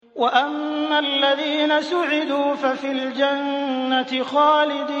وأما الذين سعدوا ففي الجنة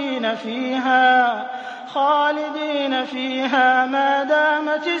خالدين فيها ما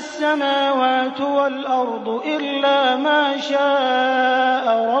دامت السماوات والأرض إلا ما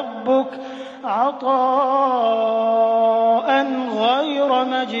شاء ربك عطاء غير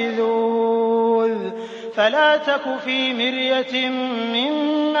مجذوذ فلا تك في مرية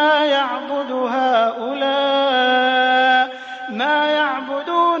مما يعبد هؤلاء ما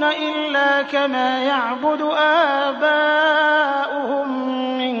يعبدون إلا كما يعبد آباؤهم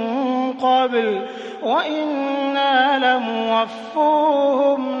من قبل وإنا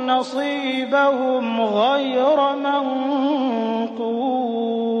لموفوهم نصيبهم غير منقوص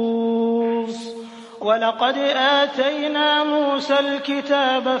ولقد آتينا موسى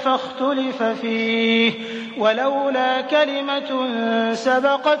الكتاب فاختلف فيه ولولا كلمة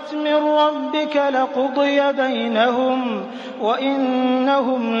سبقت من ربك لقضي بينهم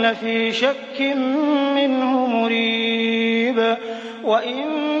وإنهم لفي شك منه مريب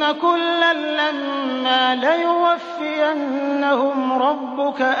وإن كلا لما ليوفينهم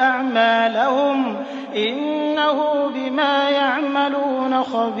ربك أعمالهم إنه بما يعملون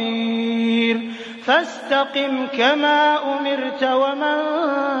خبير فاستقم كما أمرت ومن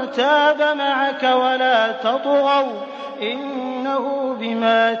تاب معك ولا تطغوا إنه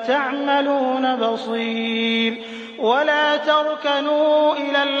بما تعملون بصير ولا تركنوا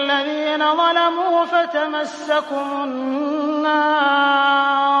إلى الذين ظلموا فتمسكم النار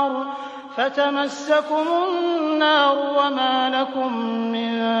وما لكم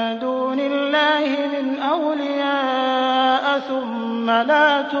من دون الله من أولياء ثم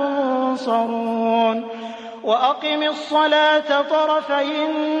لا تنصرون وأقم الصلاة طرفي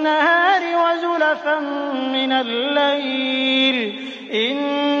النهار وزلفا من الليل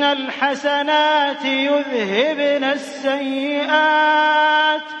إن الحسنات يذهبن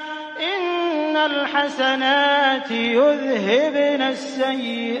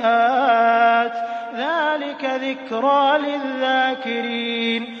السيئات ذلك ذكرى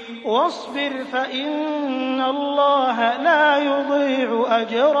للذاكرين واصبر فإن الله لا يضيع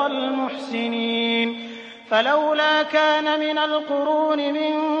أجر المحسنين فلولا كان من القرون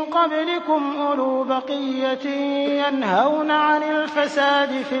من قبلكم أولو بقية ينهون عن الفساد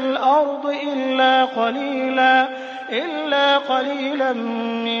في الأرض إلا قليلا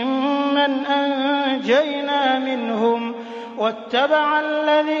ممن أنجينا منهم واتبع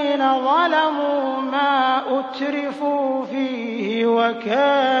الذين ظلموا ما أترفوا فيه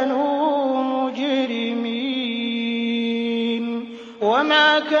وكانوا مجرمين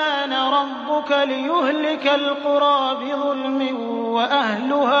وما كان ربك ليهلك القرى بظلم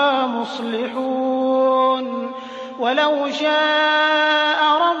وأهلها مصلحون ولو شاء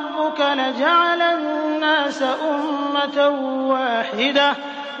ربك لجعل الناس أمة واحدة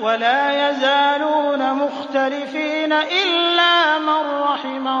ولا يزالون مختلفين إلا من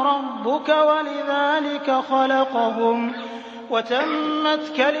رحم ربك ولذلك خلقهم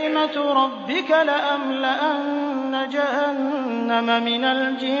وتمت كلمة ربك لأملأن جهنم من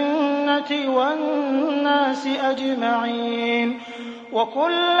الجنة والناس أجمعين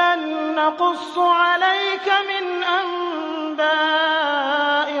وكلا نقص عليك من أنباء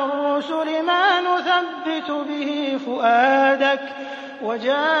الرسل ما نثبت به فؤادك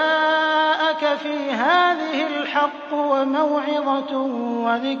وجاءك في هذه الحق وموعظة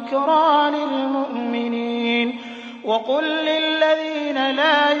وذكرى للمؤمنين وقل للذين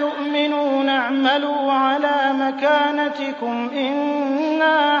لا يؤمنون اعملوا على مكانتكم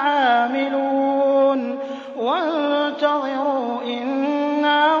إنا عاملون وانتظروا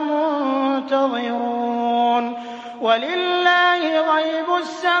إنا منتظرون ولله غيب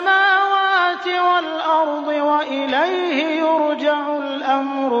السماوات والأرض وإليه يرجع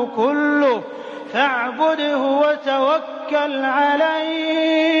الأمر كله فاعبده وتوكل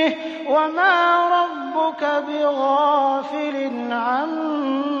عليه وما ربك بغافل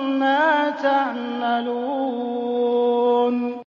عما تعملون